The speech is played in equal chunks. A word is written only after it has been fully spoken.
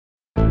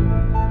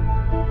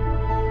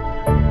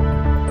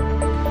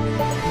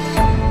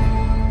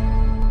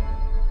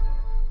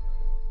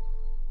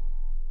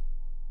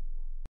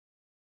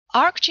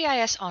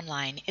ArcGIS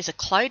Online is a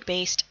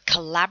cloud-based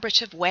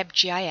collaborative web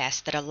GIS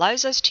that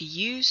allows us to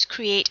use,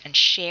 create and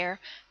share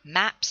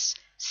maps,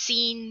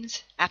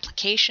 scenes,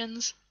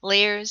 applications,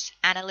 layers,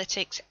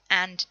 analytics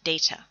and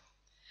data.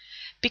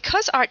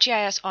 Because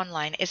ArcGIS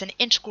Online is an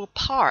integral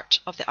part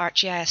of the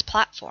ArcGIS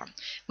platform,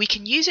 we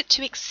can use it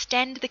to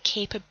extend the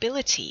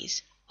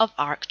capabilities of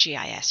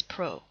ArcGIS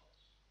Pro.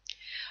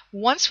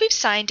 Once we've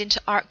signed into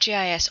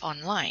ArcGIS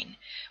Online,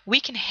 we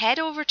can head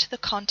over to the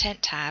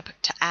Content tab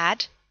to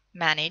add,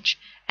 manage,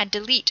 and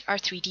delete our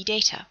 3D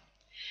data.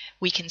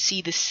 We can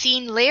see the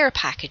scene layer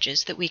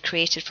packages that we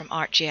created from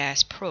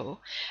ArcGIS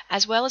Pro,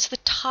 as well as the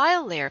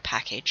tile layer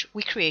package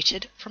we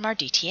created from our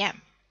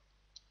DTM.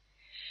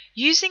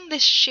 Using the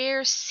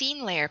Share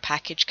Scene Layer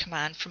package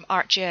command from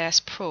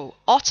ArcGIS Pro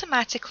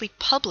automatically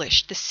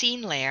published the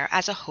scene layer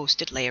as a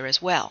hosted layer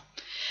as well.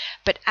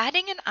 But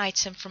adding an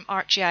item from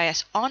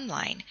ArcGIS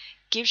Online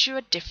gives you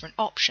a different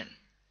option.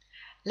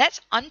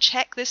 Let's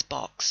uncheck this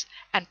box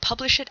and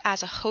publish it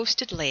as a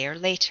hosted layer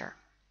later.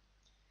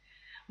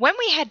 When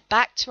we head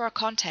back to our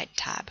Content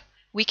tab,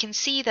 we can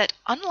see that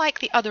unlike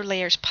the other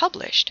layers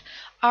published,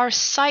 our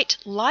site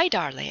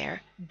LiDAR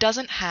layer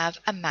doesn't have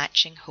a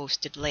matching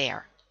hosted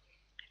layer.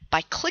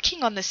 By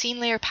clicking on the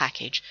Scene Layer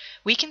package,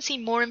 we can see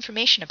more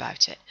information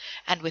about it,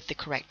 and with the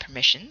correct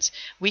permissions,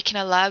 we can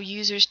allow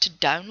users to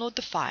download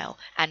the file,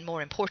 and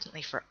more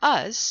importantly for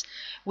us,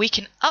 we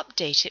can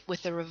update it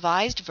with a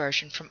revised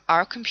version from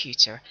our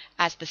computer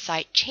as the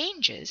site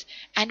changes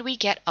and we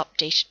get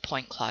updated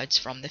point clouds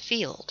from the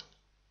field.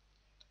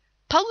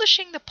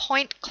 Publishing the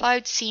point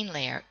cloud scene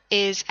layer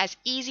is as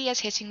easy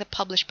as hitting the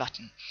Publish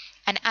button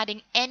and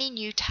adding any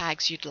new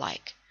tags you'd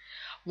like.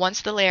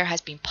 Once the layer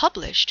has been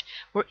published,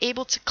 we're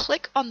able to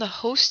click on the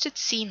hosted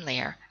scene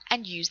layer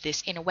and use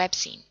this in a web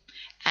scene.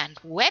 And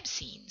web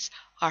scenes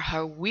are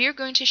how we're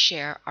going to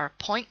share our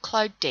point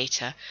cloud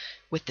data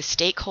with the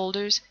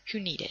stakeholders who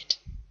need it.